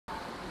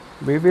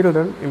We will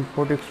learn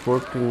import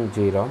export in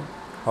Jira,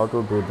 how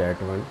to do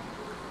that one,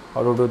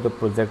 how to do the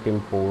project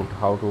import,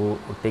 how to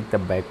take the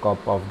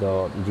backup of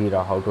the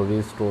Jira, how to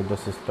restore the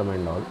system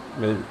and all.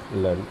 We'll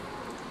learn.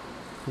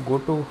 Go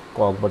to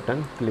cog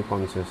button, click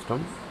on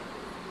system,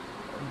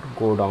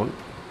 go down.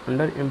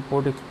 Under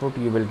import export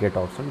you will get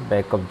option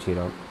backup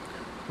Jira.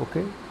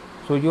 Okay,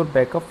 so your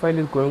backup file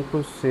is going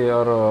to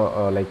share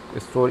like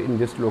store in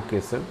this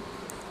location.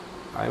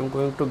 I am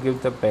going to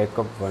give the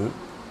backup one.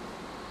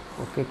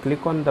 Okay,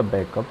 click on the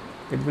backup,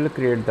 it will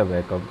create the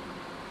backup.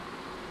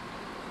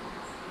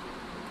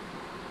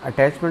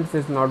 Attachments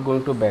is not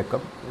going to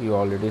backup, you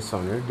already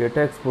saw it.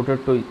 Data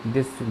exported to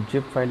this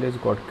zip file is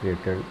got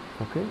created.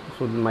 Okay,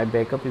 so my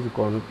backup is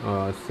gone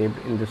saved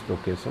in this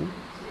location.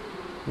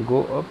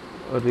 Go up,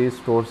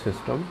 restore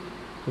system.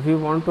 If you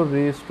want to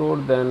restore,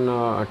 then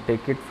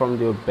take it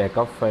from your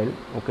backup file.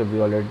 Okay,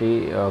 we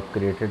already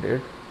created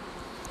it,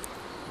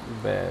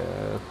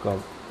 backup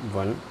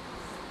 1.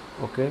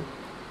 Okay,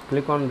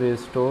 click on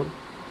restore.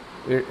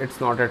 It's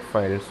not at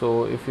file,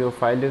 so if your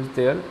file is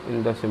there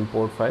in this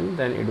import file,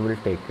 then it will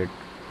take it.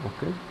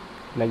 Okay,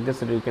 like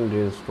this you can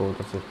restore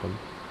the system.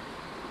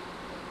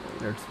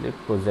 Let's click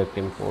project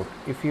import.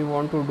 If you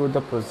want to do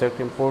the project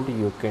import,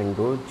 you can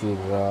do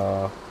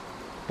Jira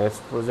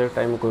test project.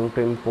 I am going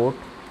to import.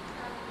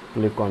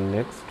 Click on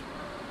next.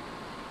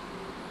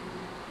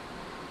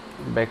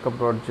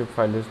 Backup.zip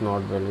file is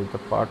not valid. The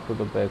path to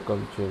the backup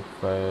zip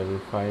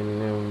file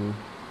name,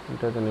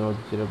 enter the name of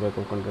Jira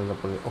backup contains the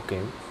project.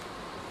 Okay,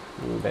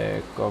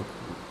 backup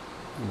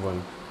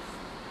 1.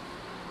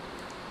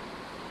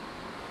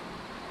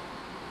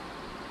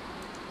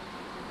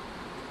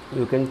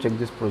 You can check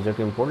this project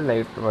import,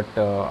 like, but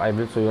I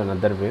will show you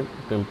another way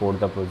to import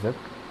the project.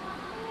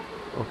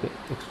 Okay,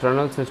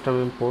 external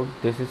system import.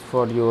 This is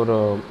for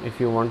your if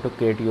you want to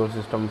create your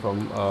system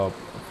from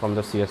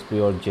the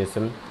CSV or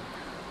JSON.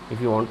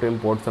 If you want to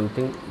import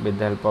something with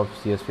the help of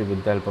CSV,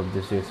 with the help of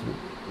this JSON,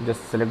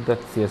 just select the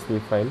CSV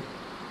file.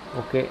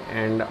 Okay,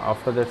 and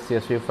after that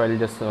CSV file,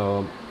 just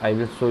I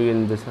will show you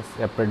in this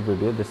separate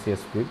video the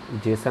CSV.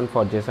 JSON,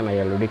 for JSON I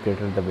already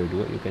created the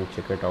video, you can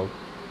check it out.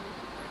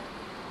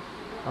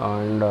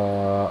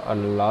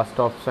 And last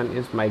option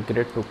is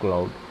migrate to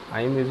cloud.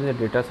 I am using the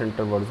data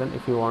center version.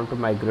 If you want to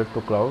migrate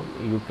to cloud,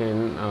 you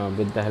can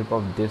with the help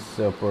of this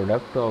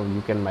product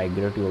you can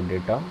migrate your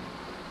data.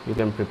 You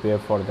can prepare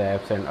for the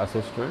apps and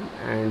assessment,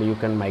 and you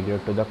can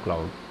migrate to the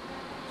cloud.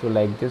 So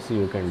like this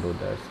you can do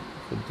this.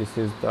 So this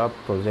is the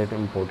project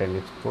import and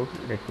export.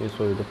 Let me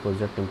show you the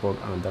project import,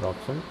 another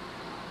option,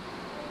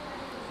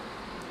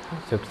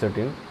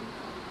 613.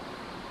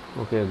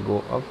 Okay,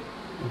 go up.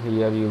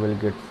 Here you will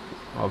get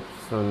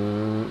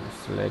option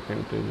select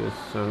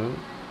integration,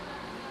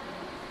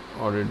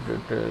 audit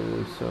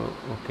details.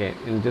 Okay,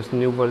 in this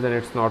new version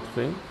it's not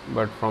showing,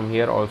 but from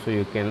here also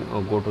you can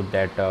go to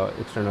that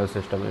external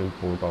system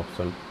import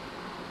option.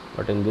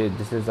 But in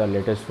this is the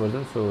latest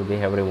version, so they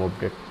have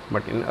removed it.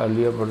 But in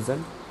earlier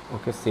version,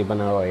 okay,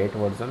 7 or 8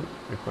 version,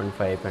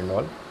 8.5 and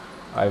all,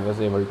 I was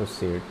able to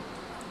see it.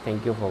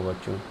 Thank you for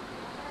watching.